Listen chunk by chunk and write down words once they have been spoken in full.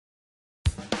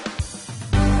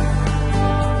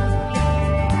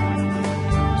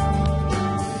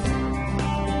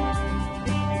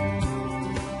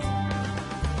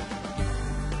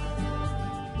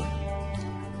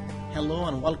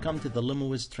and welcome to the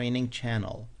LimoWiz training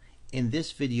channel. In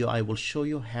this video I will show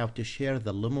you how to share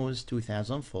the LimoWiz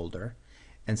 2000 folder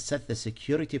and set the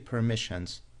security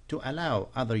permissions to allow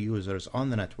other users on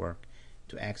the network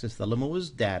to access the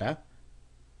LimoWiz data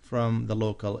from the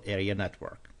local area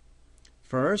network.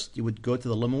 First, you would go to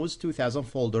the LimoWiz 2000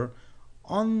 folder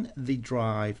on the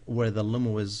drive where the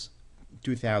LimoWiz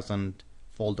 2000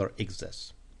 folder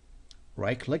exists.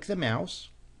 Right-click the mouse,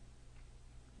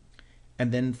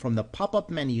 and then from the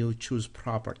pop-up menu choose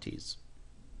Properties.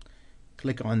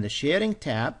 Click on the Sharing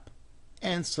tab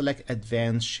and select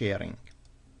Advanced Sharing.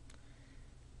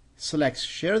 Select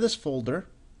Share this folder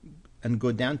and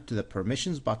go down to the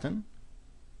Permissions button.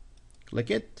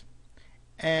 Click it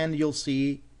and you'll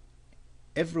see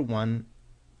everyone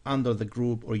under the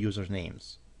group or user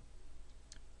names.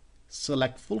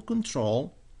 Select Full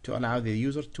Control to allow the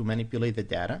user to manipulate the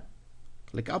data.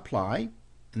 Click Apply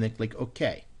and then click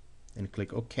OK. Then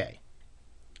click OK.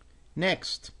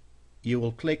 Next, you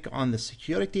will click on the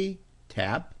Security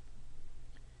tab.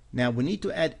 Now we need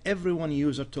to add every one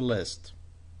user to list.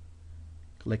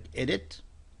 Click Edit.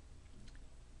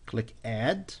 Click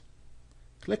Add.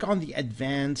 Click on the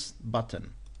Advanced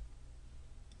button.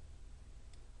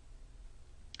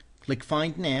 Click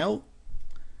Find Now.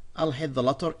 I'll hit the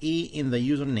letter E in the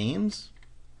usernames.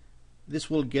 This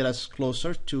will get us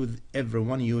closer to every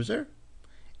one user.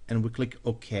 And we click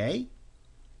OK,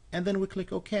 and then we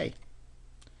click OK.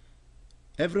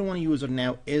 Every one user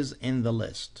now is in the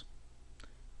list.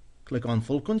 Click on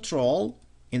Full Control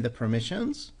in the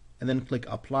Permissions, and then click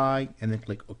Apply, and then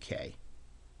click OK,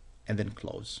 and then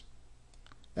Close.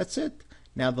 That's it.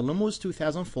 Now the LimoWiz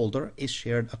 2000 folder is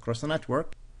shared across the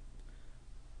network.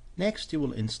 Next, you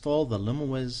will install the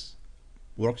LimoWiz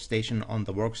workstation on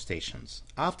the workstations.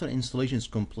 After installation is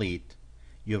complete,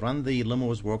 you run the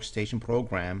LimoWiz workstation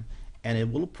program and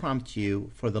it will prompt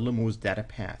you for the LimoWiz data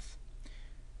path.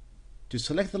 To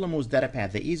select the LimoWiz data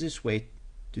path, the easiest way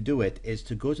to do it is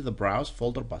to go to the Browse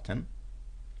Folder button,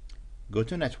 go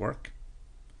to Network,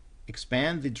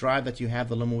 expand the drive that you have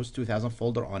the LimoWiz 2000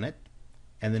 folder on it,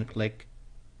 and then click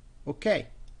OK.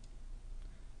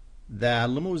 The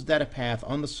LimoWiz data path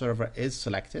on the server is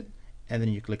selected, and then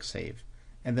you click Save,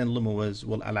 and then LimoWiz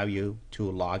will allow you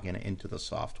to log in into the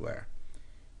software.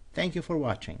 Thank you for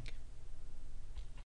watching.